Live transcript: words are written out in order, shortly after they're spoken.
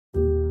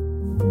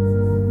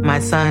My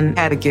son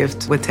had a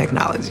gift with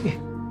technology.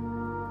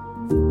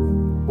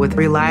 With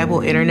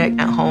reliable internet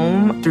at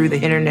home through the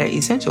Internet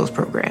Essentials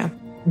program,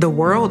 the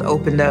world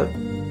opened up.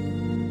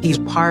 He's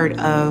part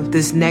of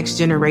this next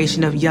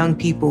generation of young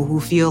people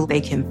who feel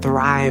they can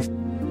thrive.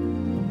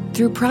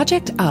 Through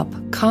Project UP,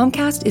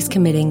 Comcast is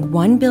committing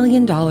 $1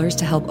 billion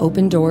to help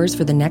open doors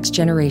for the next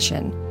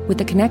generation with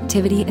the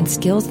connectivity and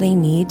skills they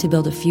need to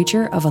build a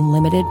future of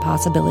unlimited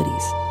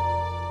possibilities.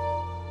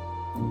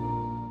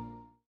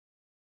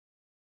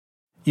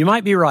 You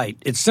might be right.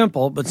 It's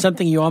simple, but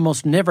something you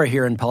almost never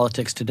hear in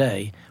politics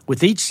today,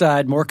 with each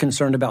side more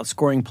concerned about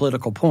scoring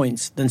political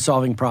points than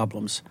solving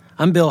problems.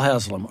 I'm Bill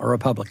Haslam, a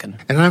Republican.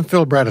 And I'm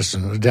Phil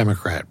Bredesen, a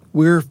Democrat.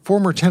 We're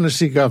former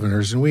Tennessee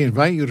governors, and we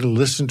invite you to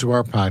listen to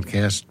our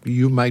podcast,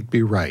 You Might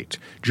Be Right.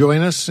 Join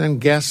us and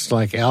guests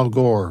like Al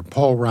Gore,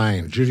 Paul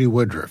Ryan, Judy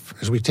Woodruff,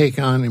 as we take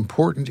on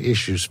important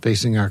issues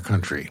facing our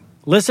country.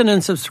 Listen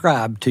and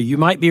subscribe to You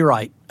Might Be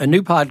Right, a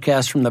new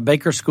podcast from the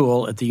Baker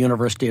School at the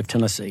University of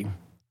Tennessee.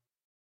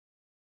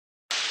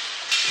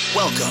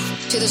 Welcome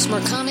to the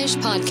Smerconish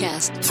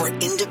Podcast for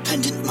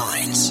Independent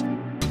Minds.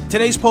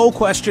 Today's poll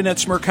question at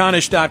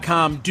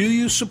Smerconish.com, do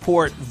you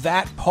support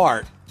that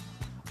part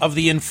of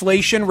the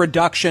Inflation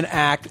Reduction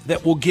Act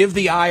that will give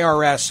the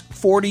IRS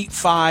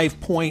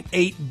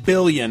 $45.8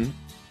 billion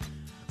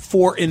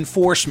for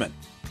enforcement?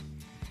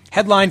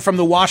 Headline from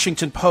the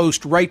Washington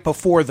Post right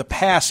before the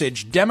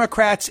passage,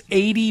 Democrats'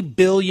 $80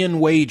 billion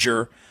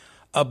wager,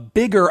 a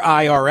bigger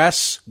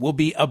IRS will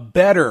be a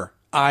better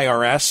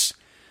IRS.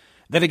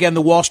 Then again,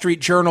 the Wall Street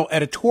Journal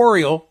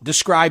editorial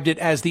described it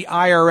as the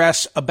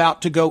IRS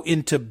about to go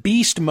into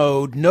beast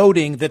mode,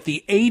 noting that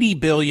the $80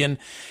 billion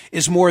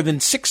is more than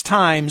 6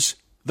 times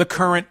the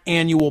current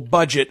annual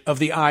budget of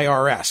the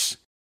IRS.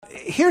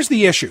 Here's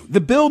the issue.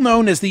 The bill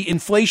known as the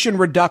Inflation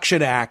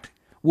Reduction Act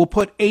will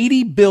put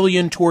 $80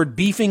 billion toward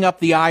beefing up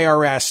the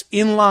IRS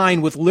in line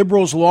with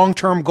liberals'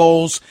 long-term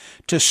goals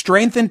to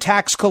strengthen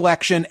tax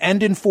collection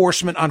and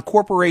enforcement on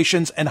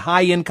corporations and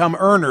high-income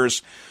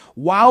earners,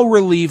 while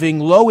relieving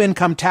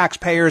low-income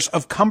taxpayers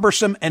of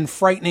cumbersome and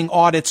frightening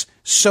audits,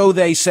 so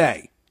they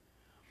say.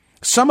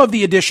 Some of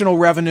the additional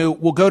revenue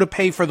will go to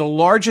pay for the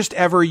largest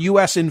ever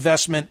U.S.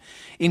 investment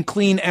in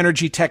clean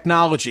energy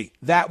technology.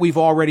 That we've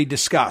already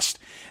discussed.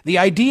 The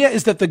idea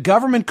is that the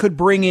government could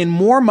bring in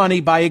more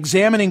money by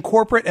examining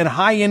corporate and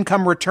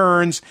high-income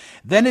returns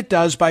than it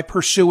does by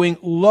pursuing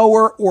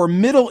lower or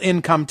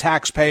middle-income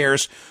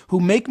taxpayers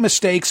who make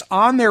mistakes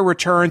on their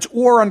returns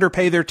or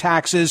underpay their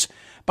taxes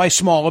by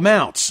small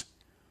amounts.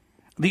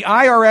 The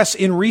IRS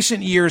in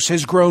recent years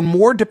has grown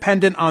more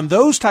dependent on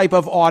those type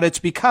of audits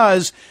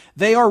because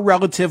they are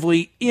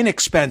relatively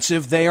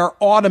inexpensive, they are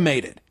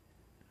automated,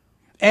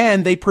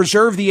 and they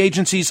preserve the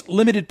agency's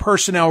limited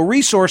personnel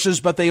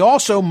resources, but they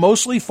also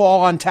mostly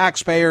fall on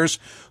taxpayers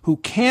who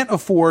can't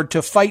afford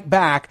to fight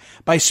back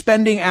by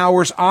spending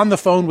hours on the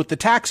phone with the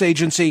tax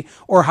agency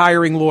or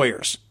hiring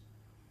lawyers.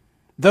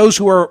 Those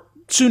who are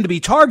soon to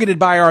be targeted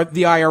by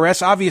the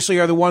IRS obviously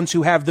are the ones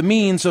who have the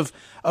means of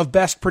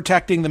best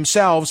protecting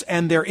themselves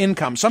and their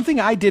income. Something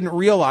I didn't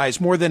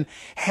realize, more than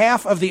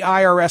half of the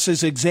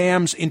IRS's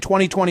exams in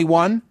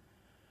 2021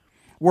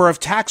 were of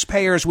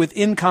taxpayers with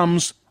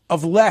incomes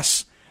of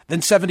less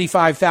than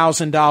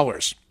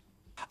 $75,000.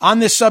 On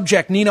this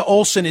subject, Nina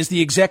Olson is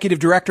the executive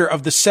director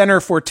of the Center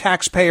for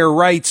Taxpayer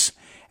Rights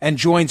and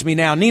joins me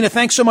now. Nina,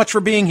 thanks so much for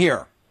being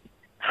here.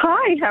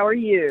 Hi, how are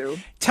you?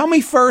 Tell me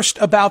first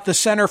about the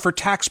Center for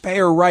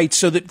Taxpayer Rights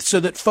so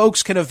that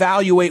folks can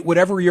evaluate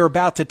whatever you're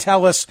about to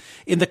tell us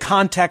in the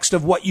context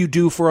of what you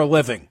do for a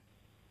living.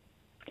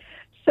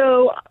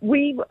 So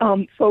we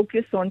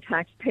focus on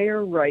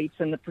taxpayer rights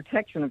and the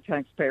protection of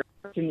taxpayer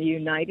rights in the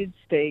United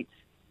States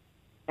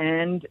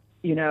and,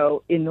 in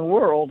the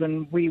world.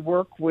 And we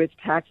work with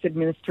tax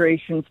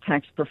administrations,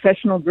 tax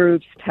professional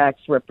groups,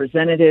 tax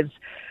representatives.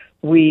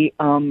 We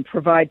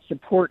provide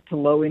support to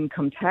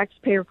low-income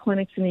taxpayer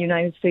clinics in the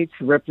United States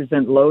who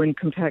represent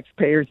low-income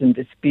taxpayers in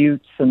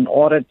disputes and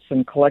audits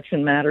and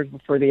collection matters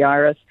before the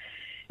IRS.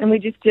 And we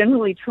just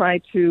generally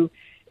try to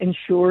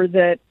ensure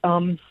that,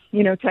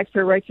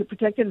 taxpayer rights are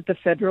protected at the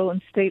federal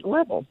and state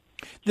level.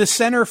 The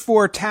Center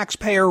for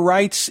Taxpayer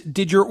Rights,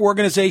 did your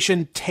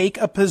organization take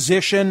a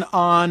position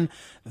on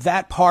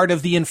that part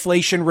of the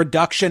Inflation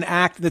Reduction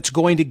Act that's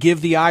going to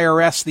give the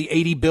IRS the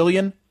 $80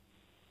 billion?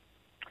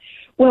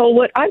 Well,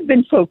 what I've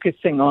been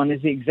focusing on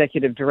as the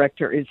executive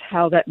director is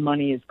how that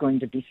money is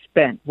going to be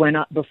spent.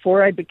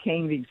 Before I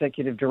became the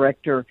executive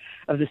director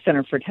of the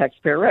Center for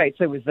Taxpayer Rights,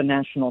 I was the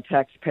national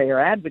taxpayer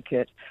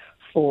advocate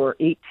for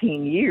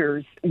 18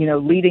 years,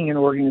 leading an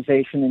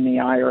organization in the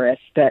IRS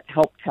that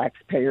helped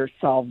taxpayers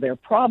solve their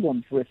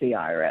problems with the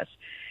IRS.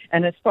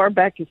 And as far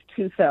back as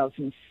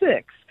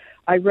 2006,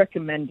 I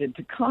recommended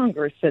to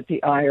Congress that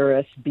the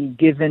IRS be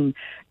given,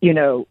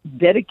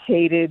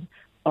 dedicated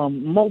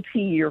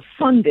multi-year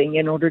funding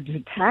in order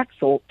to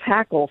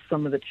tackle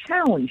some of the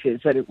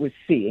challenges that it was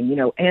seeing,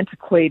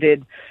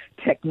 antiquated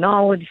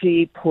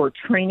technology, poor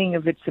training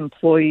of its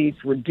employees,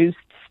 reduced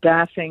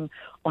staffing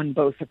on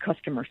both the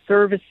customer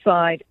service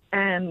side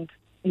and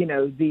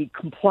the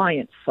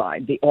compliance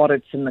side, the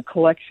audits and the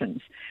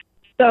collections.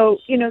 So,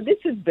 this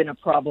has been a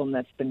problem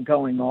that's been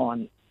going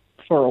on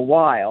for a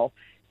while,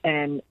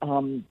 and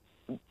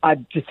I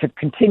just have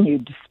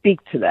continued to speak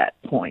to that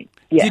point.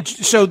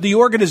 Yes. So the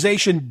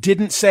organization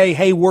didn't say,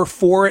 hey, we're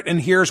for it,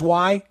 and here's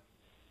why?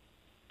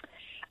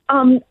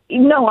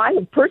 No, I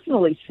have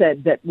personally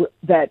said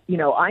that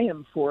I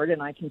am for it,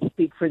 and I can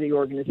speak for the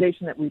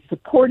organization that we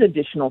support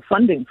additional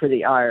funding for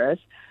the IRS.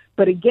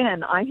 But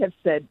again, I have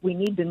said we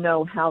need to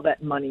know how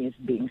that money is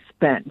being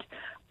spent.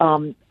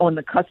 On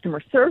the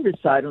customer service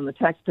side, on the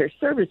taxpayer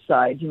service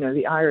side,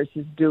 the IRS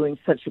is doing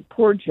such a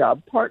poor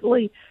job,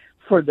 partly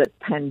for the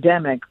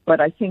pandemic, but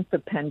I think the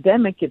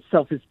pandemic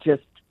itself has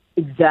just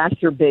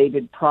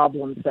exacerbated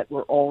problems that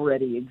were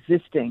already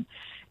existing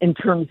in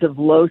terms of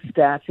low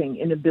staffing,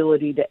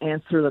 inability to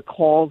answer the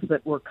calls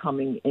that were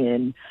coming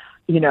in,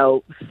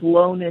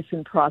 slowness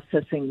in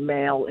processing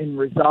mail, in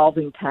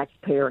resolving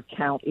taxpayer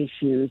account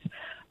issues,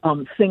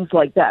 things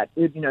like that.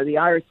 The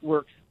IRS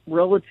works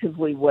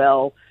relatively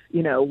well,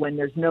 when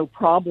there's no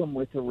problem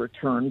with a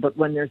return, but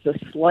when there's the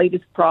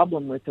slightest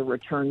problem with a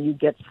return, you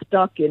get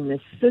stuck in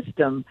this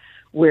system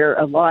where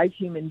a live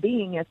human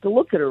being has to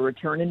look at a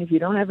return, and if you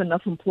don't have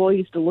enough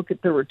employees to look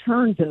at the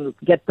returns and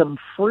get them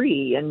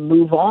free and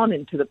move on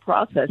into the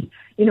process,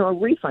 a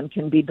refund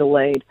can be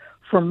delayed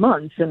for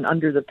months, and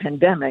under the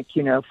pandemic,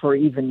 for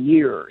even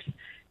years.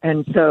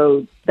 And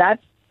so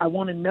I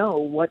want to know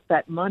what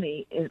that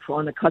money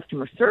on the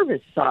customer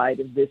service side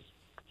of this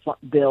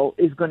bill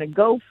is going to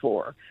go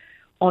for.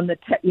 On the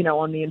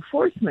on the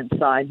enforcement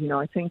side,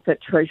 I think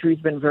that Treasury's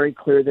been very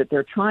clear that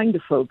they're trying to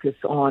focus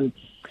on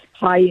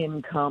high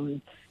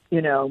income,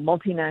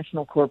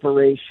 multinational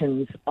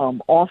corporations,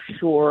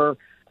 offshore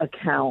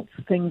accounts,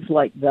 things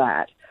like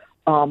that.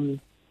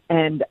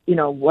 And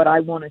what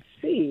I want to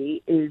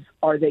see is,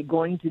 are they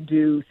going to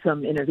do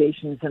some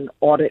innovations and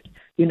audit,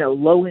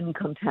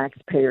 low-income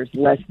taxpayers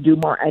less, do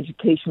more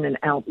education and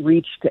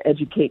outreach to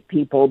educate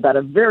people about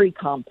a very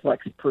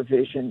complex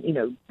provision,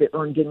 the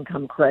earned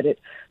income credit,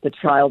 the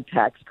child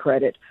tax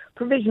credit,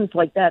 provisions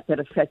like that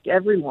affect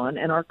everyone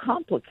and are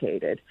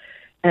complicated.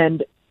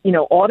 And,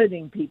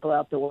 auditing people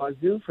out the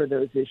wazoo for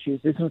those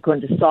issues isn't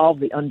going to solve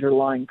the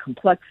underlying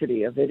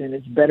complexity of it, and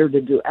it's better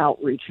to do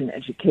outreach and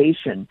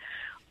education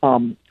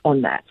on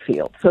that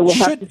field. So we'll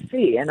have to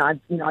see. And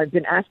I've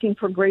been asking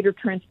for greater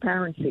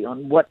transparency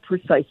on what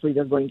precisely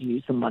they're going to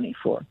use the money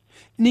for.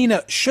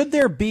 Nina, should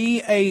there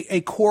be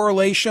a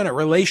correlation, a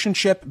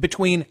relationship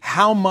between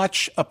how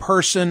much a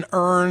person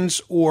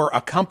earns or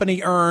a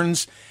company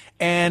earns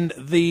and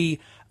the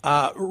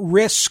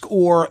risk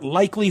or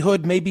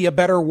likelihood, maybe a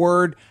better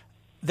word,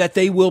 that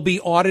they will be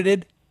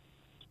audited?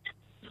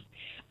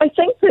 I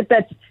think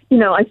that's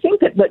I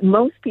think that what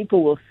most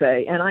people will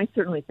say, and I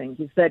certainly think,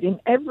 is that in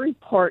every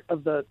part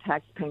of the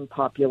taxpaying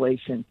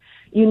population,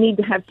 you need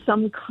to have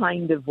some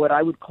kind of what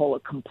I would call a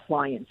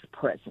compliance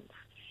presence.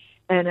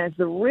 And as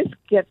the risk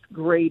gets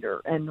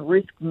greater, and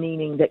risk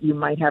meaning that you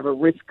might have a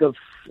risk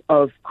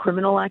of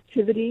criminal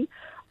activity,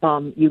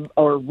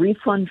 or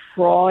refund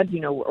fraud,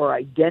 or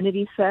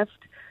identity theft,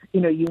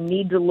 you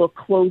need to look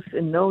close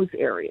in those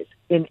areas.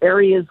 In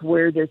areas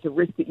where there's a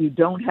risk that you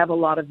don't have a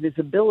lot of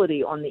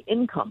visibility on the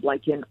income,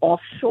 like in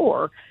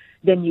offshore,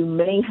 then you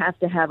may have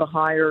to have a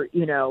higher,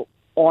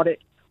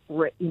 audit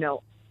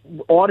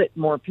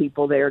more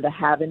people there to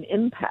have an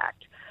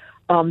impact.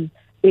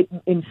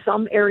 In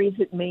some areas,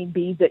 it may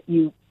be that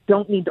you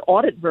don't need to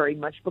audit very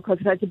much because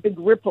it has a big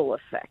ripple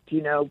effect.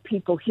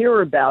 People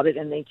hear about it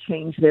and they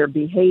change their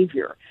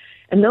behavior.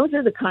 And those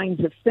are the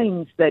kinds of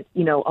things that,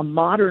 a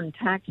modern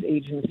tax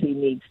agency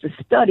needs to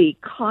study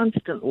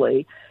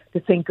constantly to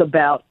think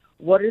about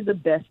what are the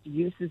best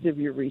uses of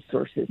your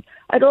resources.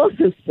 I'd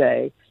also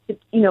say that,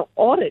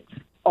 audits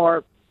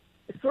are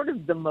sort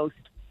of the most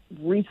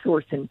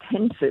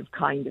resource-intensive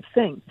kind of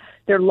thing.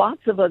 There are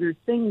lots of other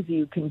things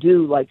you can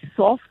do, like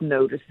soft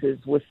notices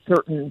with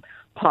certain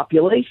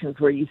populations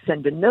where you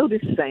send a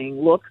notice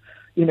saying, look,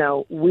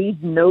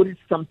 we've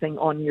noticed something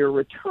on your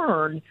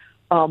return.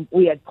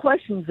 We had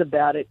questions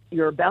about it.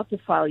 You're about to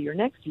file your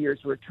next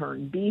year's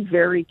return. Be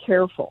very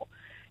careful.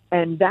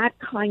 And that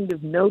kind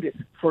of notice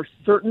for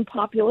certain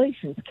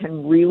populations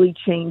can really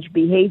change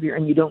behavior,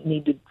 and you don't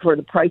need to, for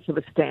the price of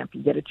a stamp,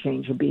 you get a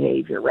change of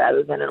behavior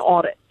rather than an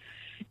audit.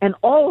 And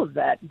all of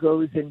that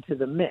goes into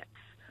the mix.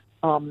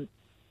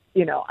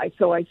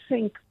 So I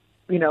think,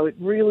 it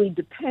really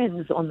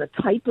depends on the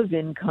type of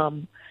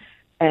income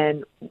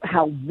and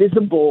how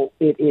visible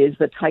it is,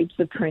 the types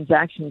of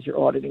transactions you're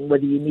auditing,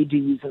 whether you need to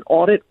use an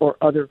audit or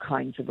other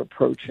kinds of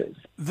approaches.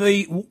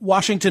 The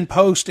Washington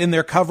Post, in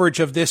their coverage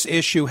of this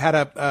issue, had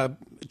a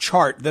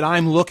chart that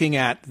I'm looking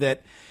at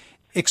that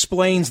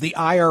explains the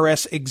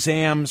IRS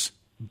exams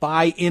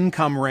by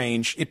income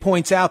range. It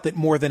points out that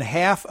more than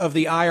half of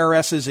the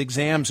IRS's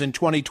exams in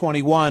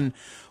 2021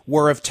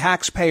 were of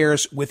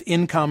taxpayers with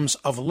incomes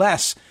of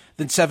less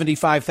than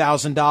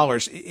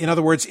 $75,000. In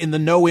other words, in the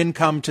no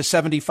income to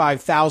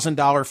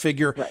 $75,000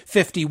 figure,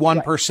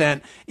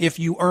 51%. If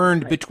you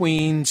earned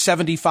between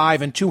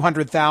 75 and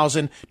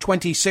 200,000,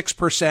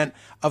 26%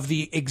 of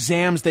the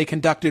exams they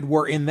conducted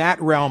were in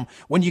that realm.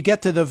 When you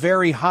get to the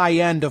very high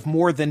end of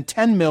more than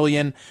 10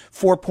 million,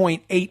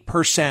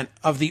 4.8%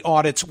 of the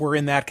audits were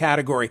in that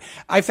category.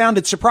 I found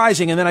it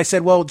surprising. And then I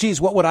said, well, geez,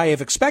 what would I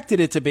have expected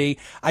it to be?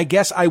 I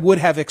guess I would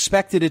have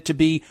expected it to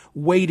be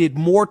weighted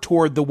more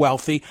toward the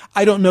wealthy.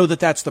 I don't know that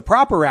that's the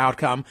proper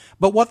outcome,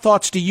 but what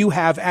thoughts do you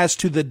have as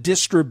to the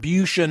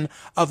distribution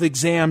of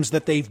exams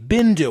that they've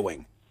been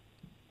doing?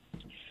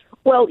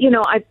 Well,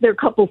 there are a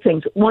couple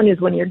things. One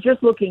is when you're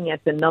just looking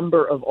at the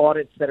number of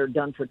audits that are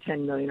done for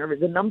 10 million, or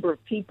the number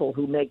of people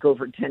who make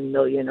over 10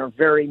 million are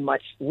very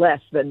much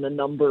less than the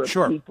number of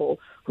people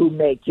who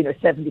make,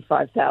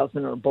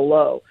 75,000 or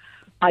below.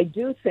 I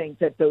do think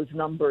that those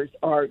numbers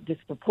are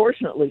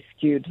disproportionately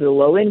skewed to the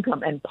low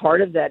income, and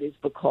part of that is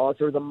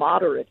or the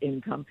moderate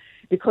income,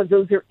 because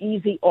those are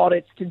easy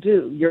audits to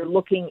do. You're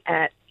looking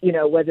at,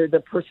 whether the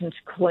person's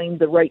claimed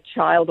the right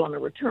child on a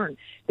return.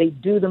 They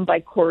do them by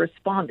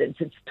correspondence.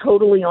 It's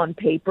totally on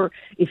paper.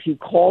 If you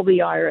call the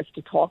IRS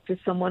to talk to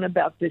someone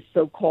about this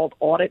so-called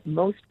audit,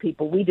 most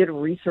people, we did a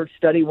research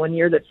study one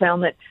year that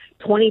found that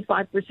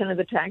 25% of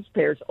the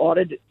taxpayers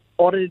audited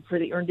for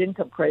the earned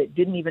income credit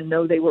didn't even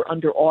know they were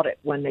under audit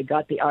when they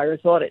got the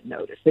IRS audit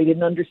notice. They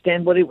didn't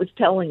understand what it was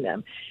telling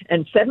them.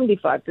 And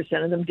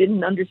 75% of them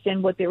didn't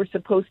understand what they were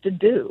supposed to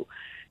do.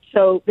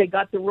 So they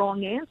got the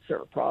wrong answer,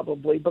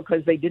 probably,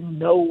 because they didn't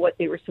know what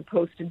they were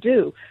supposed to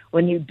do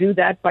when you do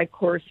that by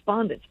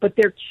correspondence. But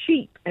they're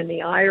cheap, and the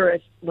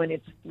IRS, when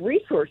its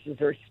resources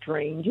are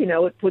strained,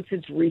 it puts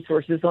its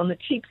resources on the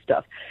cheap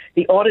stuff.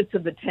 The audits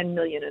of the 10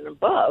 million and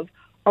above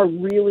are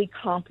really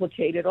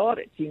complicated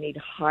audits. You need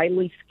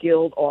highly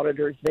skilled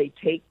auditors. They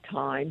take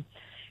time.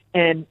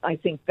 And I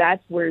think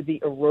that's where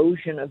the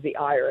erosion of the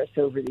IRS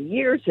over the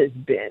years has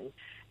been.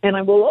 And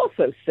I will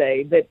also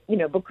say that,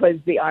 because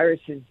the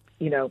IRS has,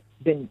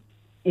 been,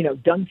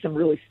 done some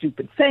really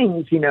stupid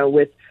things,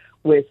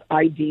 with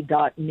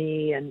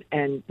ID.me and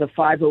the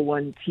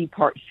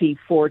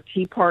 501c4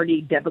 Tea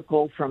Party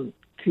debacle from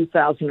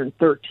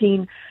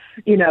 2013,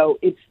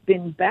 it's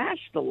been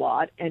bashed a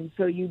lot. And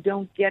so you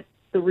don't get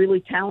the really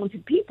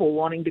talented people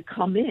wanting to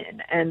come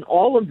in. And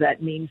all of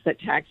that means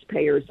that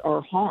taxpayers are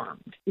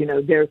harmed.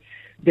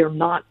 They're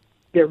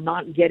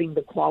not getting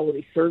the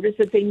quality service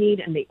that they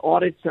need, and the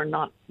audits are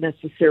not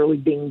necessarily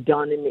being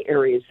done in the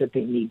areas that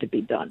they need to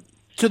be done.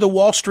 To the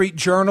Wall Street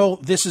Journal,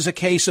 this is a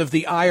case of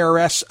the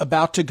IRS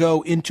about to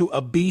go into a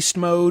beast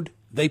mode.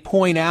 They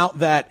point out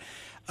that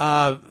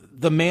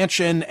the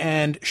Manchin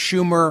and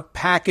Schumer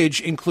package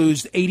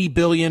includes $80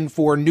 billion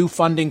for new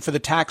funding for the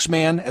tax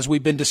man, as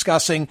we've been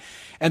discussing,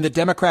 and the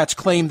Democrats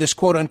claim this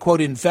quote-unquote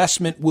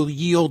investment will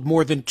yield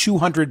more than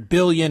 $200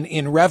 billion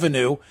in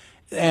revenue.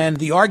 And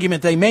the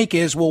argument they make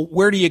is, well,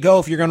 where do you go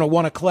if you're going to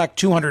want to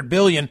collect $200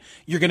 billion?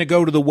 You're going to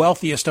go to the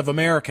wealthiest of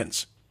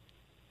Americans.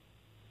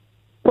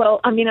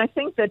 Well, I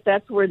think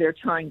that's where they're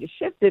trying to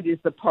shift it, is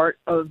the part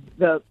of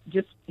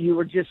you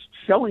were just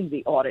showing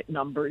the audit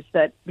numbers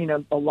that,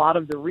 a lot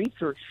of the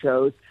research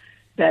shows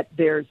that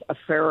there's a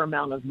fair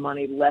amount of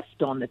money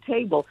left on the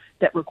table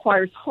that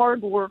requires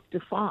hard work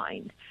to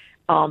find.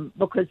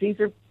 Because these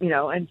are,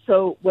 and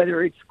so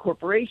whether it's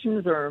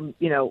corporations or,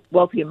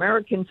 wealthy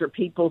Americans or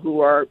people who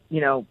are,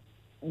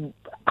 an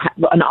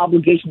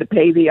obligation to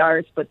pay the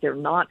IRS, but they're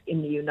not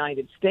in the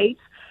United States,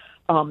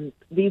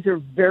 these are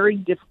very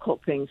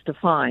difficult things to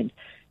find.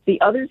 The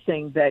other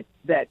thing that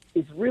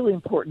is really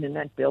important in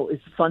that bill is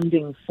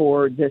funding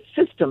for the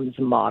systems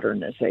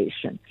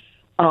modernization.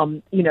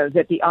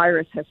 That the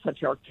IRS has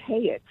such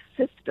archaic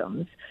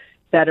systems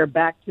that are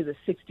back to the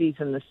 60s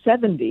and the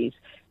 70s,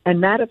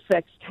 and that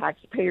affects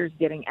taxpayers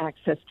getting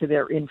access to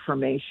their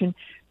information,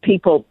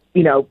 people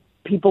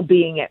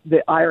being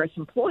the IRS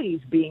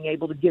employees being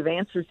able to give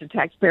answers to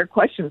taxpayer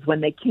questions when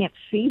they can't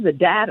see the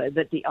data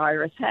that the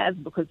IRS has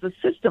because the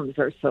systems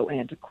are so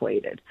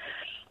antiquated.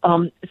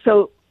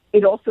 So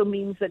it also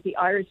means that the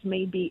IRS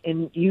may be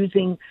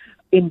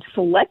in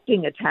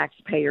selecting a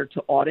taxpayer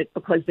to audit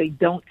because they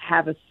don't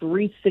have a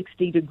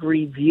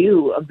 360-degree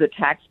view of the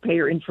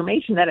taxpayer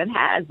information that it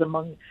has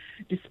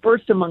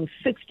dispersed among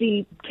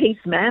 60 case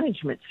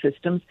management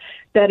systems,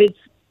 that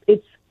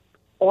it's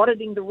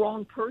auditing the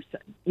wrong person.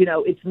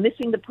 It's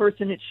missing the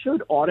person it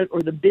should audit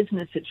or the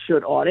business it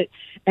should audit,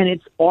 and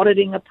it's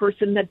auditing a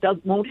person that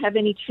won't have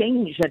any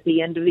change at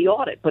the end of the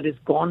audit, but has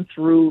gone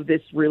through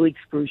this really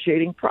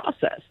excruciating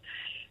process.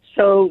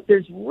 So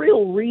there's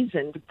real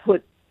reason to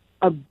put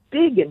a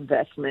big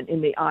investment in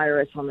the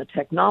IRS on the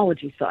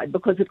technology side,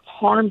 because it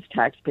harms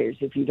taxpayers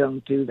if you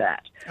don't do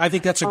that. I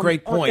think that's a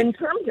great point. In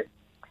terms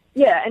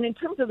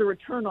of the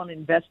return on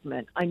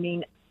investment,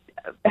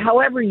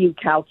 however you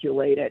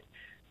calculate it,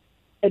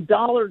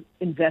 $1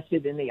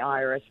 invested in the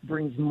IRS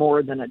brings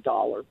more than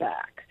 $1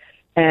 back.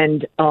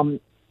 And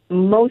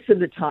most of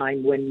the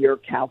time when you're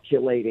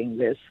calculating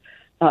this,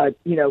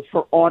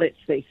 for audits,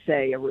 they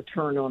say a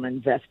return on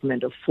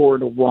investment of 4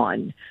 to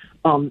 1.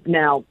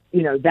 Now,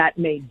 that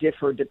may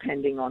differ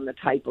depending on the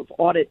type of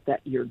audit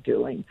that you're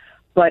doing.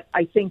 But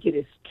I think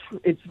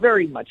it's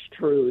very much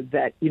true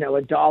that,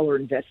 a dollar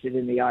invested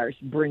in the IRS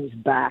brings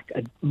back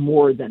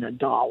more than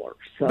 $1.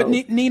 So, but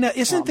Nina,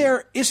 isn't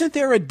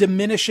there a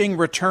diminishing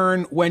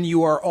return when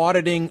you are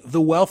auditing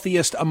the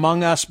wealthiest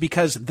among us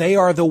because they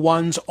are the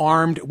ones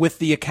armed with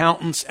the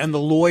accountants and the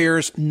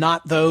lawyers,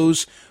 not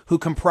those who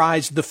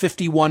comprise the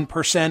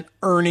 51%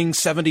 earning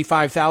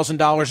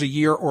 $75,000 a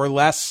year or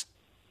less?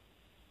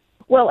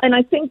 Well, and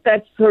I think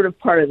that's sort of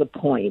part of the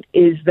point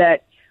is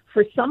that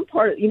for some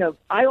part,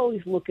 I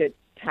always look at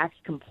tax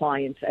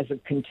compliance as a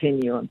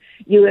continuum.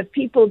 You have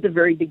people at the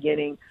very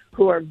beginning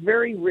who are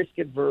very risk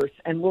adverse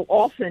and will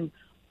often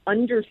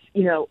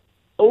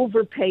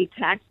overpay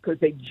tax because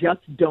they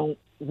just don't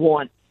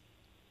want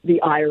the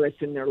IRS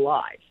in their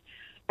lives.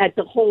 At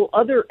the whole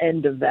other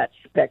end of that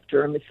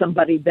spectrum is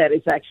somebody that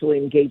is actually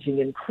engaging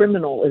in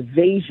criminal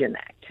evasion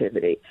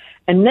activity.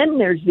 And then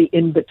there's the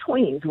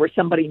in-betweens where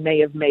somebody may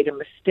have made a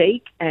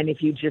mistake, and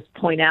if you just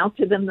point out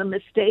to them the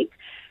mistake,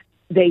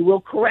 they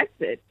will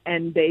correct it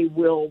and they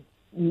will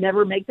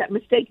never make that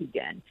mistake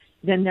again.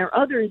 Then there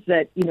are others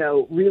that,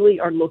 really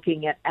are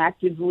looking at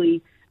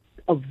actively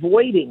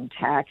avoiding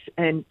tax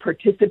and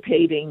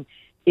participating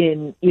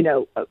in,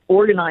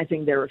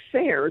 organizing their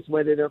affairs,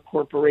 whether they're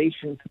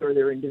corporations or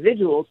they're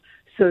individuals,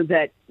 so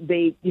that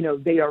they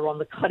are on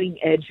the cutting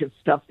edge of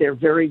stuff. They're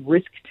very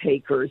risk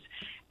takers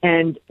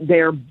and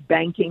they're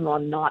banking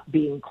on not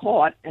being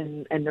caught,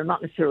 and they're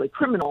not necessarily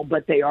criminal,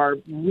 but they are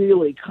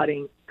really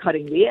cutting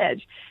the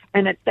edge.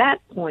 And at that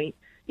point,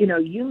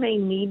 you may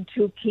need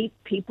to keep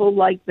people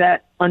like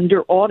that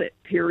under audit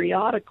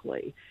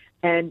periodically.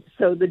 And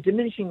so the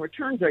diminishing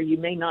returns are you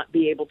may not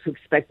be able to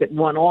expect that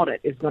one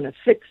audit is going to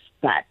fix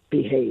that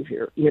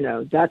behavior.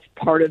 That's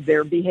part of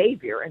their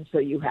behavior. And so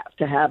you have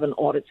to have an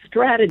audit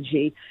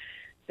strategy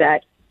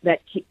that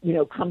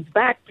comes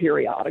back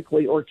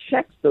periodically or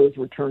checks those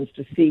returns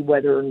to see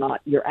whether or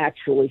not you're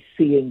actually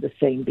seeing the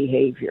same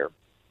behavior.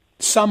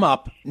 Sum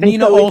up, And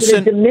Nina so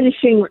Olson.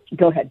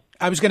 Go ahead.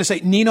 I was going to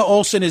say, Nina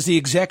Olson is the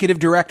executive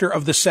director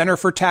of the Center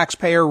for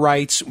Taxpayer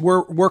Rights.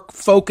 We're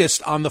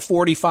focused on the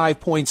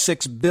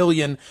 $45.6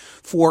 billion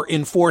for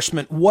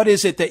enforcement. What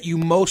is it that you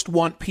most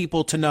want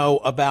people to know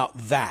about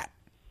that?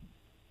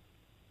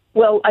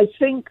 Well, I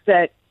think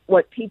that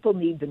what people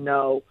need to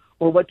know,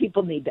 or what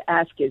people need to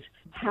ask, is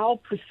how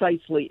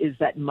precisely is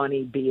that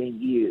money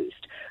being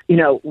used?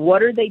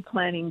 What are they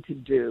planning to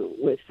do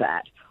with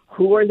that?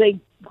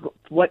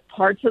 What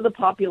parts of the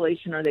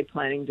population are they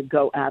planning to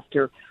go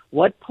after?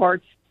 What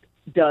parts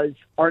does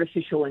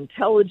artificial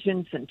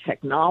intelligence and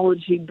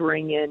technology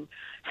bring in?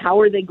 How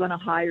are they going to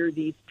hire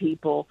these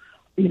people?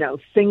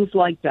 Things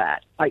like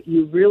that.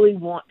 You really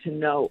want to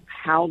know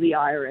how the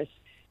IRS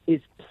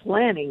is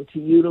planning to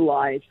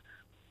utilize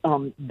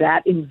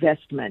that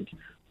investment.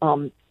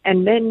 And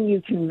then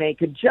you can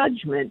make a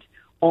judgment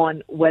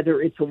on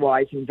whether it's a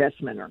wise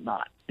investment or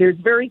not. There's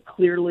very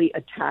clearly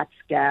a tax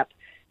gap,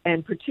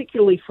 and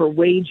particularly for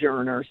wage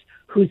earners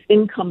whose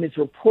income is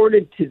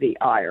reported to the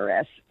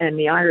IRS, and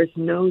the IRS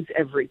knows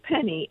every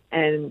penny,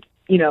 and,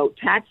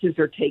 taxes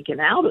are taken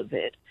out of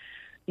it.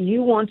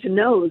 You want to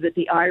know that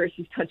the IRS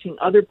is touching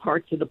other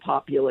parts of the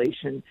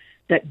population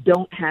that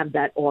don't have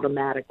that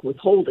automatic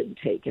withholding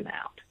taken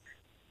out.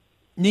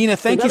 Nina,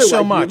 thank you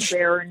so much.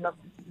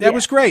 That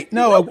was great.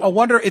 No, I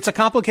wonder, it's a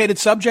complicated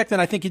subject,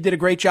 and I think you did a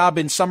great job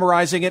in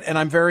summarizing it, and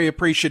I'm very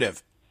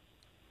appreciative.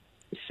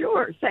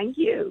 Sure. Thank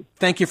you.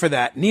 Thank you for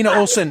that. Nina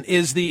Olson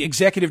is the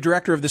executive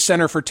director of the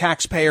Center for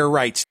Taxpayer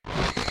Rights.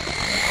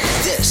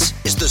 This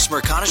is the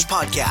Smerconish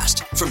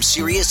Podcast from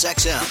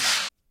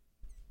SiriusXM.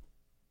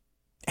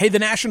 Hey, the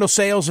national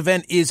sales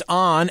event is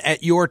on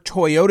at your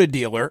Toyota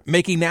dealer,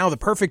 making now the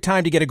perfect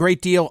time to get a great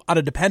deal on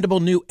a dependable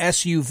new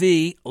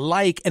SUV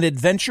like an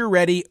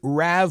adventure-ready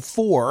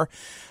RAV4.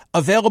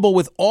 Available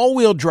with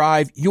all-wheel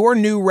drive, your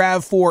new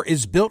RAV4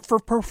 is built for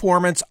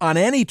performance on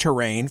any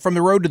terrain, from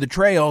the road to the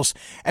trails,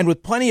 and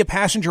with plenty of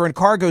passenger and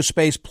cargo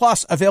space,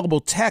 plus available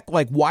tech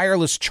like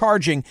wireless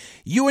charging,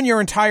 you and your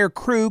entire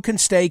crew can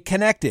stay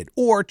connected.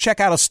 Or check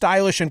out a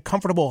stylish and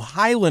comfortable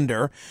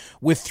Highlander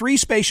with 3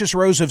 spacious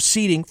rows of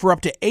seating for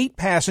up to 8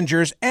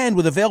 passengers, and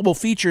with available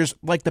features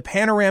like the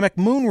panoramic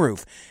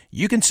moonroof.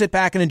 You can sit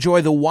back and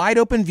enjoy the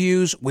wide-open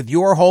views with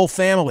your whole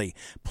family.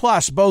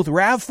 Plus, both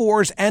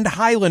RAV4s and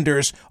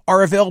Highlanders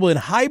are available in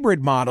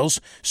hybrid models,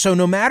 so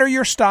no matter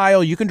your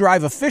style, you can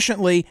drive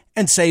efficiently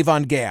and save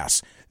on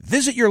gas.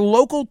 Visit your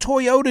local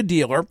Toyota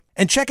dealer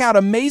and check out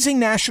amazing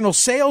national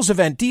sales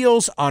event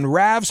deals on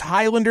RAVs,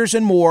 Highlanders,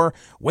 and more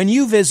when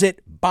you visit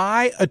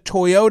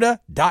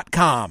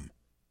buyatoyota.com.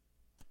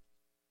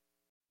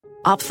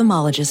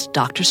 Ophthalmologist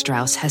Dr.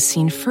 Strauss has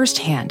seen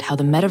firsthand how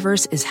the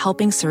metaverse is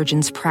helping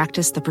surgeons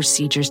practice the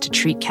procedures to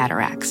treat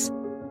cataracts.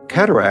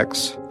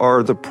 Cataracts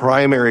are the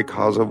primary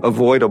cause of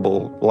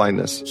avoidable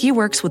blindness. He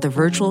works with a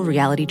virtual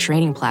reality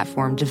training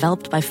platform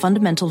developed by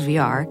Fundamental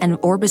VR and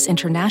Orbis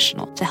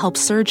International to help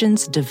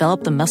surgeons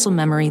develop the muscle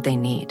memory they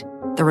need.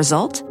 The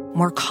result?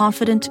 More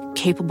confident,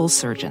 capable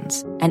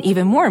surgeons. And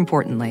even more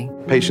importantly,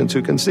 Patients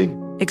who can see.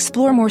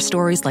 explore more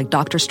stories like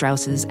Dr.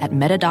 Strauss's at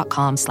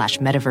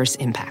meta.com/metaverse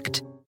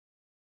impact.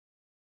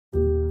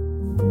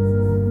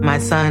 My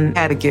son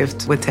had a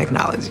gift with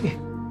technology.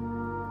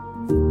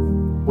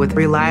 With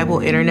reliable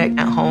internet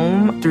at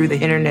home through the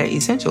Internet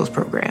Essentials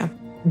program,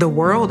 the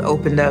world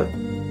opened up.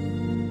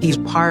 He's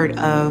part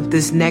of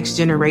this next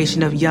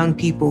generation of young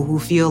people who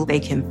feel they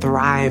can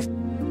thrive.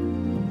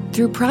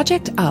 Through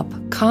Project UP,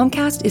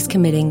 Comcast is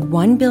committing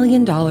 $1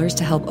 billion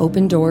to help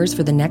open doors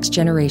for the next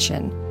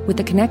generation with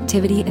the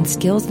connectivity and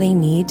skills they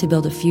need to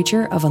build a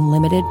future of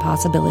unlimited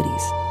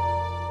possibilities.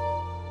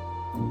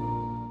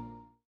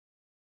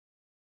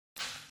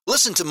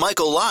 Listen to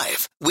Michael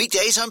live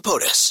weekdays on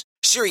POTUS,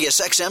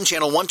 Sirius XM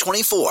Channel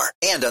 124,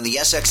 and on the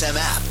SXM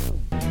app.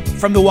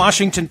 From the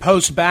Washington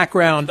Post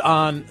background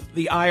on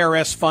the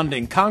IRS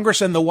funding,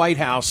 Congress and the White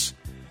House,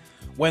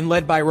 when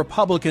led by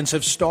Republicans,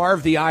 have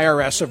starved the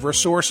IRS of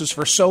resources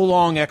for so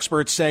long,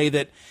 experts say,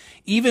 that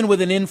even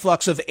with an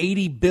influx of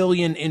 $80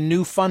 billion in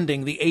new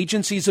funding, the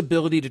agency's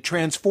ability to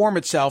transform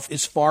itself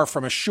is far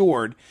from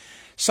assured.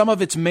 Some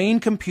of its main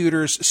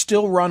computers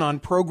still run on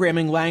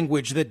programming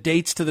language that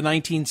dates to the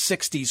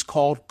 1960s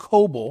called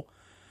COBOL.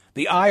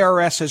 The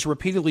IRS has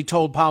repeatedly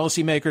told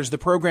policymakers the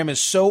program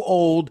is so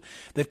old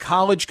that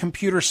college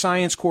computer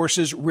science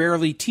courses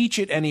rarely teach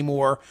it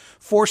anymore,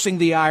 forcing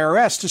the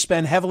IRS to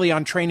spend heavily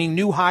on training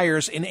new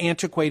hires in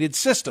antiquated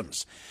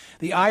systems.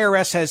 The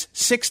IRS has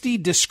 60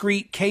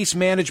 discrete case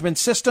management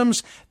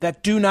systems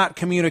that do not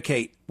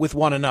communicate with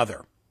one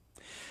another.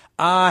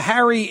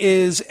 Harry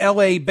is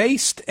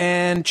LA-based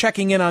and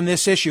checking in on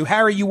this issue.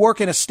 Harry, you work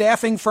in a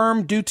staffing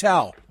firm. Do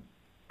tell.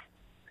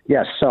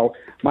 Yes. So,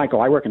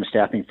 Michael, I work in a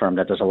staffing firm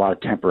that does a lot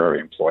of temporary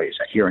employees.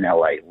 Here in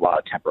LA, a lot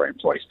of temporary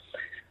employees.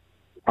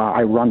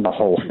 I run the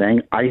whole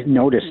thing. I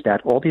noticed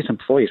that all these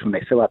employees, when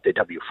they fill out their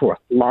W-4, a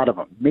lot of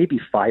them, maybe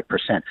 5%,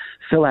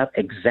 fill out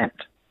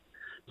exempt.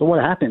 So what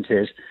happens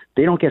is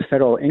they don't get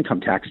federal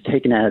income tax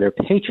taken out of their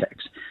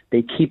paychecks.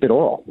 They keep it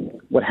all.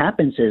 What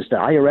happens is the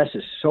IRS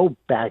is so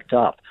backed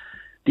up.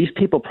 These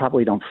people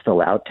probably don't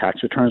fill out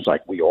tax returns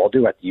like we all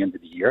do at the end of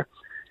the year.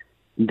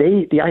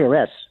 The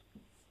IRS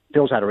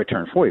fills out a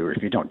return for you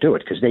if you don't do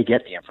it because they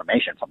get the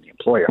information from the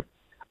employer.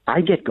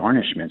 I get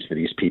garnishments for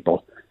these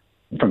people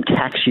from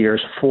tax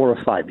years 4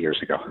 or 5 years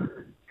ago.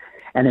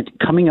 And it's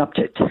coming up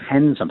to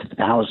tens of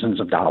thousands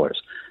of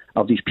dollars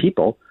of these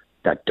people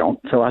that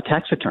don't fill out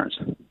tax returns.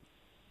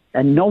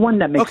 And no one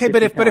that makes okay,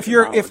 but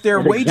if their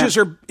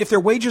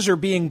wages are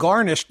being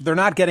garnished, they're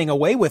not getting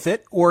away with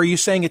it, or are you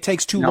saying it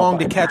takes too long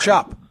to catch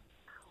up?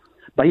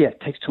 But yeah,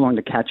 it takes too long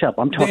to catch up.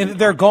 I'm talking.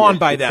 They're gone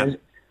by then.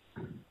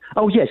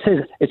 Oh yeah,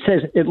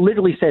 it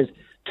literally says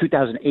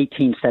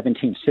 2018,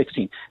 17,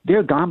 16.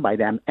 They're gone by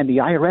them, and the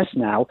IRS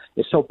now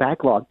is so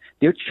backlogged.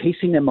 They're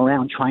chasing them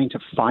around, trying to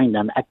find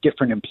them at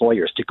different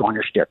employers to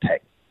garnish their pay.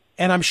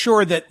 And I'm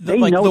sure that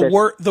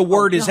the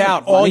word is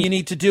out. All you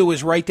need to do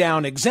is write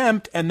down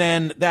exempt, and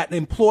then that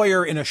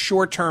employer in a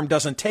short term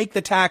doesn't take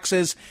the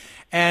taxes,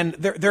 and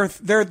they're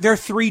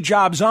 3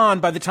 jobs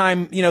on by the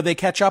time they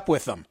catch up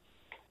with them.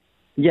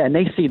 Yeah, and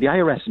they see the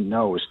IRS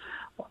knows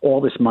all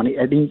this money.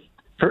 I mean,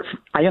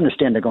 I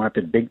understand they're going after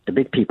the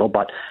big people,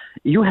 but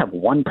you have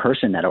one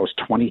person that owes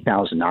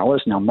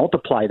 $20,000. Now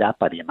multiply that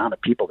by the amount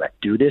of people that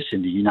do this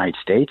in the United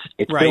States.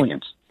 It's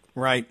billions.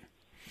 Right.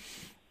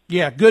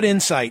 Yeah, good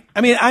insight.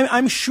 I mean,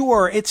 I'm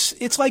sure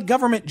it's like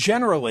government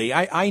generally.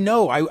 I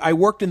know. I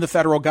worked in the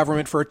federal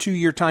government for a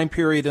 2-year time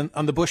period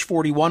on the Bush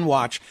 41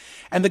 watch,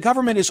 and the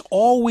government is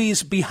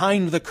always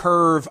behind the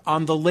curve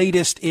on the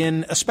latest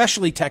in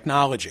especially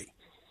technology.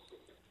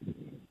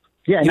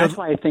 Yeah, and that's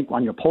why I think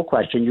on your poll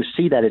question, you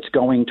see that it's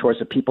going towards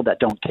the people that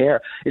don't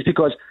care. It's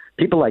because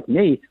people like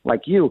me,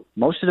 like you,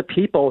 most of the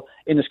people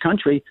in this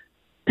country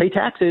pay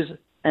taxes,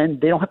 and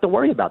they don't have to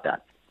worry about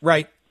that.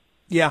 Right.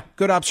 Yeah,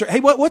 good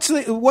observation.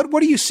 Hey,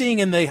 what are you seeing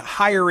in the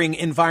hiring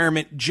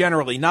environment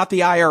generally? Not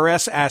the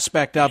IRS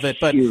aspect of it,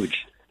 but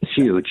huge.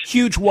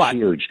 Huge what?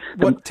 Huge.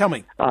 What? Tell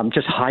me.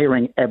 Just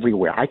hiring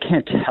everywhere. I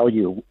can't tell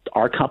you.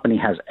 Our company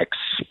has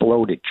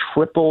exploded,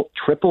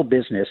 triple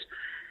business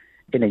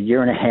in a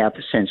year and a half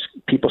since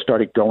people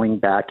started going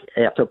back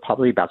after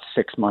probably about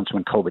 6 months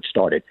when COVID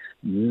started.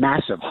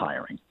 Massive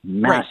hiring,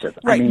 massive.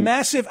 Right, I mean,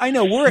 massive. I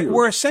know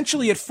we're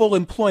essentially at full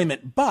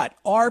employment, but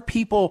are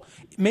people,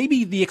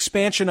 maybe the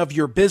expansion of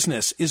your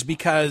business is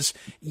because,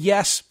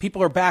 yes,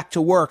 people are back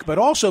to work, but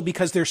also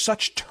because there's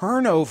such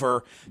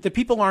turnover that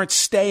people aren't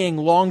staying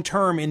long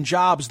term in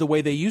jobs the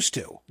way they used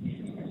to.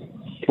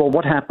 Well,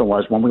 what happened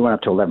was when we went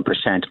up to 11%,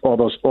 all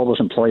those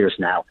employers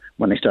now,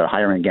 when they started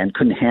hiring again,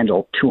 couldn't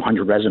handle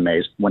 200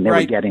 resumes when they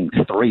were getting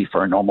 3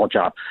 for a normal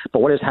job.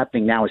 But what is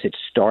happening now is it's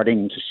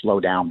starting to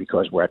slow down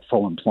because we're at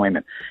full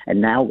employment.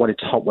 And now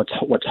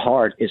what's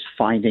hard is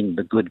finding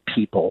the good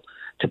people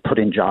to put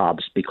in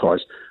jobs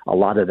because a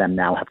lot of them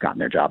now have gotten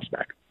their jobs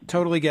back.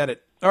 Totally get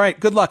it. All right.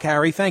 Good luck,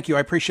 Harry. Thank you.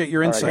 I appreciate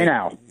your insight.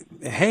 Right,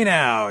 Hey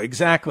now.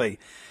 Exactly.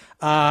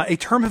 A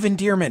term of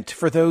endearment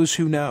for those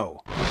who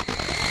know.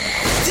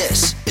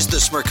 This is the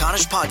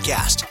Smirconish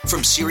Podcast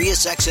from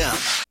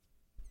SiriusXM.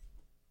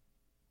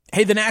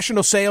 Hey, the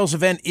national sales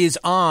event is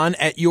on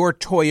at your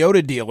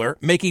Toyota dealer,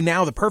 making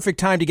now the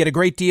perfect time to get a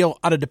great deal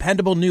on a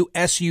dependable new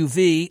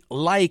SUV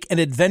like an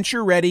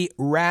adventure-ready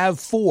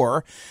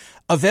RAV4.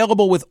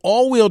 Available with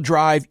all-wheel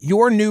drive,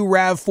 your new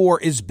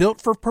RAV4 is built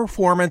for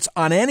performance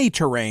on any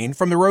terrain,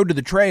 from the road to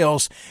the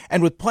trails,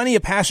 and with plenty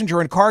of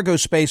passenger and cargo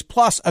space,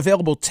 plus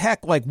available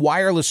tech like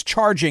wireless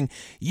charging,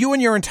 you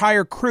and your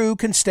entire crew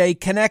can stay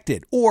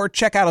connected. Or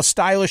check out a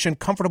stylish and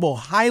comfortable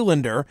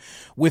Highlander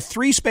with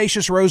 3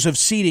 spacious rows of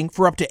seating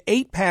for up to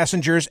 8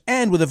 passengers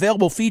and with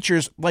available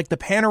features like the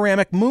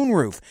panoramic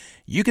moonroof.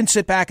 You can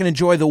sit back and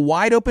enjoy the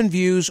wide-open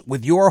views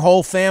with your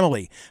whole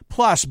family.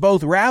 Plus,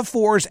 both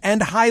RAV4s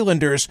and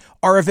Highlanders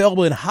are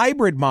available in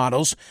hybrid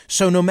models,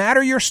 so no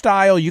matter your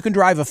style, you can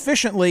drive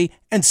efficiently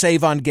and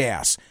save on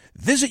gas.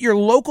 Visit your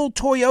local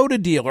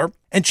Toyota dealer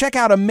and check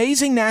out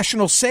amazing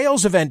national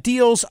sales event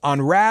deals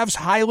on RAVs,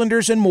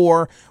 Highlanders, and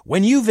more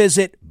when you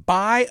visit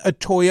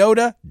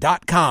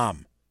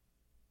buyatoyota.com.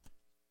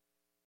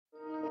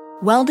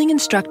 Welding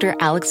instructor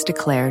Alex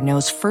DeClaire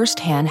knows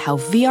firsthand how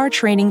VR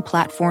training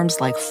platforms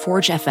like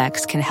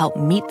ForgeFX can help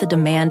meet the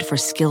demand for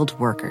skilled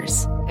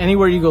workers.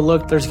 Anywhere you go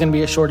look, there's going to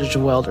be a shortage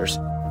of welders.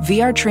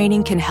 VR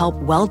training can help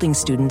welding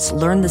students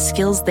learn the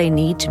skills they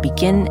need to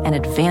begin and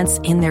advance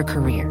in their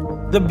career.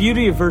 The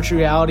beauty of virtual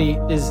reality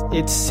is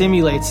it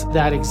simulates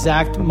that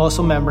exact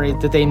muscle memory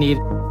that they need.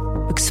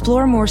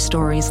 Explore more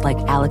stories like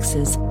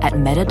Alex's at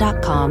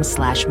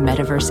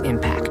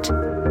meta.com/metaverseimpact.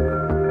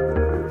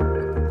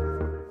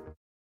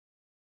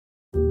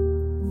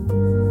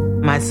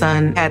 My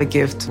son had a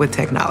gift with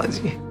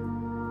technology.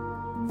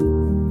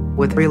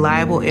 With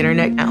reliable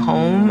internet at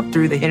home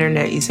through the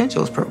Internet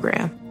Essentials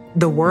program,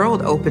 the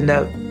world opened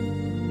up.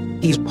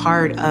 He's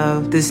part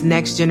of this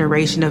next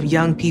generation of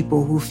young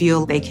people who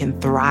feel they can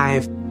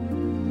thrive.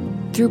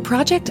 Through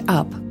Project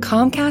UP,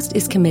 Comcast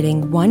is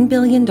committing $1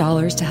 billion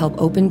to help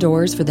open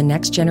doors for the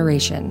next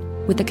generation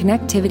with the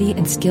connectivity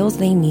and skills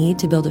they need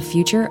to build a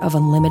future of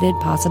unlimited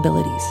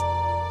possibilities.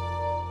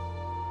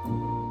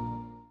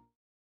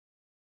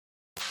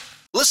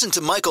 Listen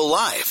to Michael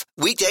live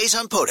weekdays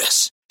on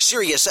POTUS,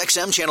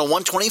 SiriusXM channel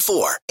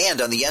 124,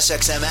 and on the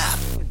SXM app.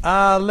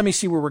 Let me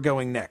see where we're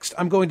going next.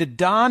 I'm going to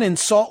Don in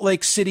Salt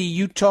Lake City,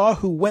 Utah,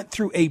 who went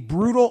through a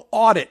brutal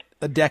audit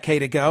a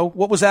decade ago.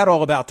 What was that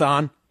all about,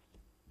 Don?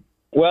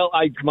 Well,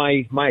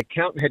 my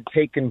accountant had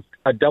taken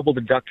a double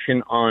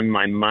deduction on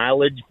my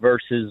mileage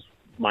versus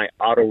my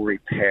auto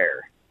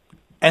repair.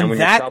 And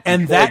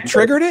that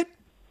triggered it?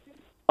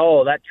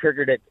 Oh, that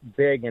triggered it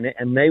big,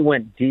 and they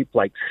went deep,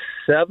 like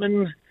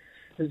 7.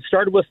 It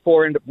started with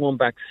 4, ended up going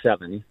back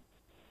 7.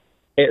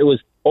 It was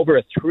over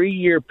a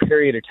 3-year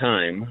period of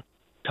time.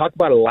 Talk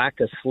about a lack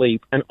of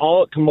sleep, and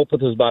all it came up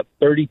with was about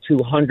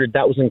 $3,200.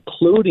 That was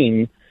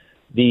including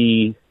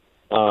the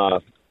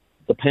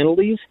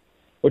penalties,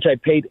 which I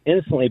paid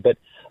instantly. But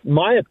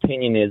my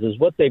opinion is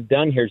what they've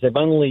done here is they've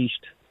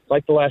unleashed,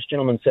 like the last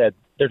gentleman said,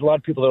 there's a lot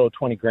of people that owe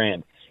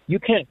 $20,000. You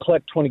can't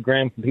collect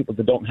 $20,000 from people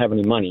that don't have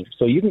any money,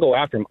 so you can go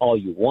after them all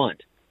you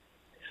want.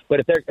 But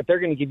if they're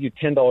going to give you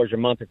 $10 a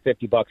month or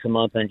 $50 a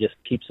month and just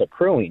keeps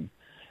accruing,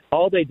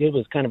 all they did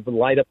was kind of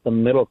light up the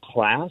middle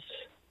class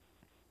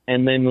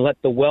and then let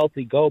the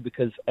wealthy go,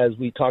 because as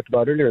we talked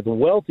about earlier, the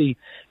wealthy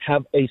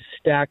have a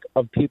stack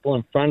of people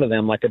in front of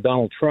them like a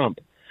Donald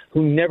Trump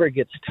who never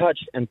gets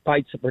touched and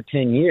fights it for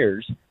 10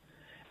 years.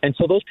 And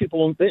so those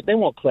people, they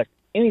won't collect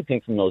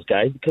anything from those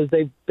guys because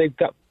they've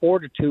got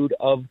fortitude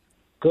of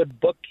good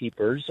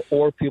bookkeepers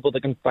or people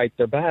that can fight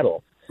their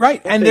battle.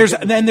 Right, and there's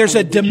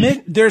a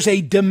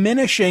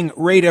diminishing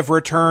rate of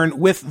return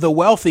with the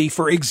wealthy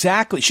for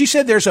exactly. She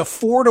said there's a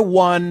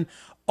 4-to-1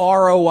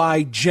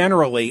 ROI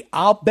generally.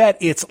 I'll bet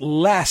it's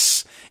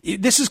less.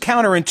 This is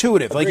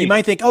counterintuitive. Like you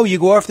might think, oh, you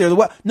go after the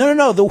wealthy.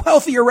 No. The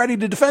wealthy are ready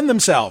to defend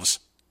themselves.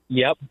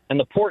 Yep, and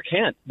the poor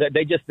can't.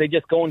 They just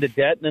go into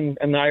debt, and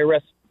the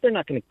IRS, they're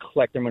not going to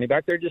collect their money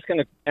back. They're just going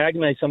to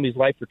agonize somebody's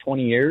life for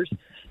 20 years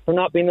for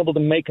not being able to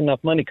make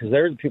enough money because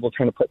they're the people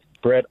trying to put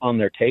bread on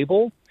their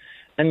table.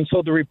 And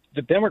so the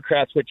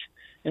Democrats, which,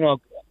 I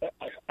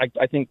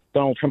think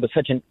Donald Trump is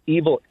such an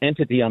evil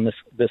entity on this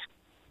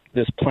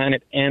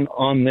planet and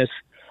on this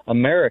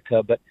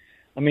America. But,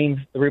 I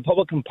mean, the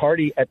Republican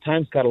Party at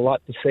times got a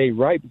lot to say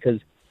right, because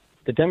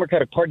the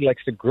Democratic Party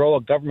likes to grow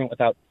a government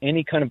without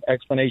any kind of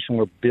explanation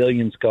where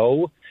billions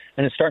go,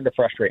 and it's starting to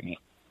frustrate me.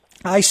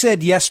 I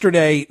said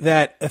yesterday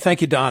that,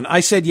 thank you, Don. I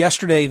said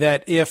yesterday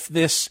that if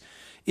this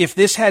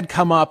had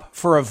come up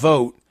for a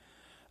vote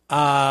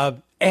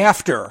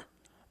after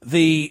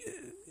the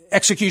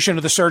execution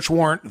of the search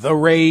warrant, the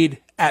raid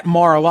at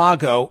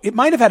Mar-a-Lago, it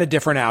might have had a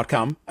different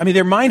outcome. I mean,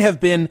 there might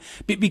have been,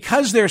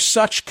 because there's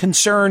such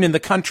concern in the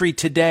country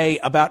today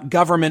about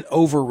government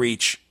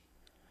overreach.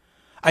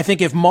 I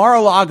think if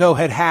Mar-a-Lago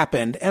had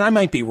happened, and I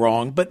might be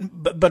wrong,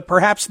 but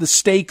perhaps the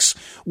stakes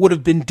would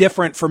have been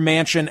different for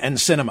Manchin and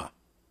Sinema.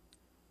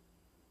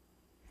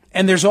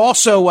 And there's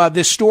also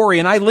this story,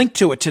 and I linked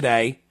to it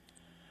today,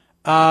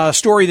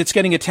 story that's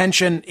getting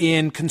attention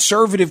in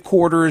conservative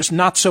quarters,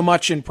 not so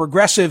much in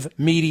progressive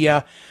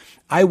media.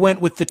 I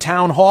went with the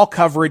town hall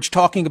coverage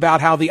talking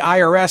about how the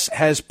IRS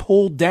has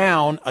pulled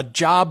down a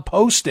job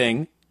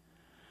posting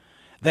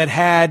that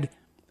had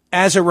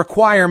as a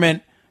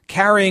requirement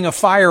carrying a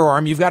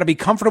firearm. You've got to be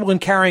comfortable in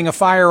carrying a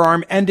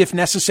firearm and, if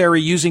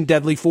necessary, using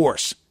deadly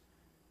force.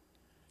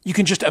 You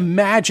can just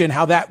imagine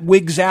how that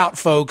wigs out,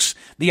 folks,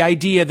 the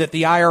idea that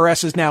the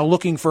IRS is now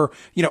looking for,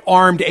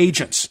 armed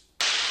agents.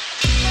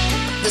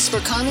 The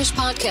Smerconish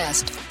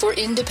Podcast for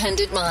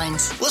independent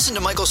minds. Listen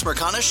to Michael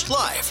Smerconish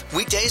live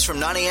weekdays from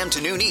 9 a.m. to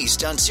noon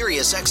East on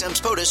Sirius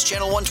XM's POTUS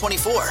Channel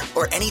 124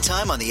 or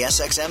anytime on the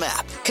SXM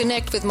app.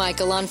 Connect with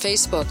Michael on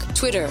Facebook,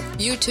 Twitter,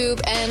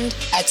 YouTube, and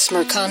at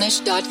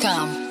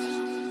Smerconish.com.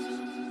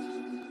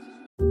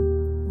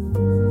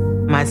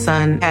 My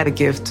son had a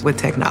gift with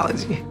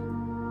technology.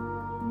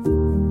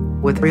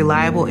 With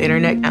reliable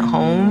internet at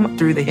home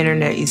through the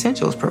Internet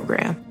Essentials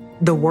program,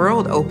 the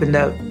world opened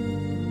up.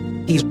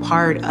 He's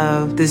part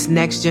of this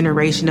next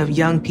generation of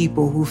young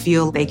people who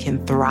feel they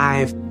can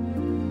thrive.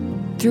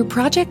 Through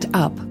Project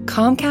UP,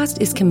 Comcast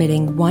is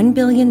committing $1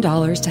 billion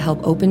to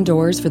help open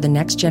doors for the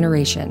next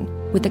generation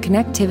with the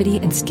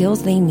connectivity and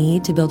skills they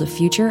need to build a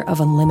future of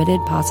unlimited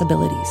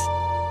possibilities.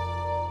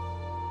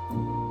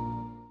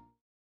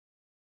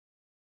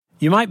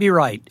 You might be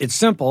right. It's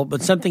simple,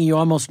 but something you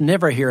almost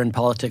never hear in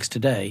politics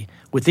today,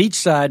 with each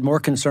side more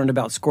concerned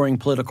about scoring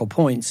political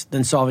points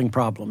than solving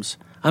problems.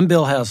 I'm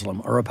Bill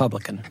Haslam, a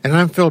Republican. And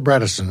I'm Phil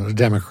Bredesen, a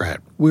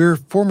Democrat. We're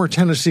former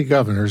Tennessee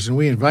governors, and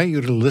we invite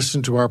you to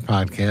listen to our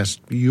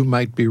podcast, You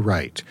Might Be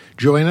Right.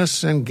 Join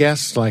us and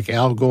guests like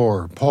Al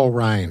Gore, Paul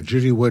Ryan,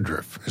 Judy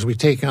Woodruff, as we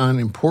take on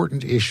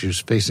important issues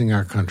facing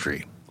our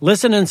country.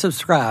 Listen and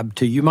subscribe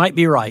to You Might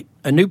Be Right,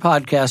 a new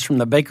podcast from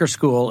the Baker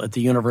School at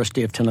the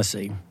University of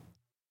Tennessee.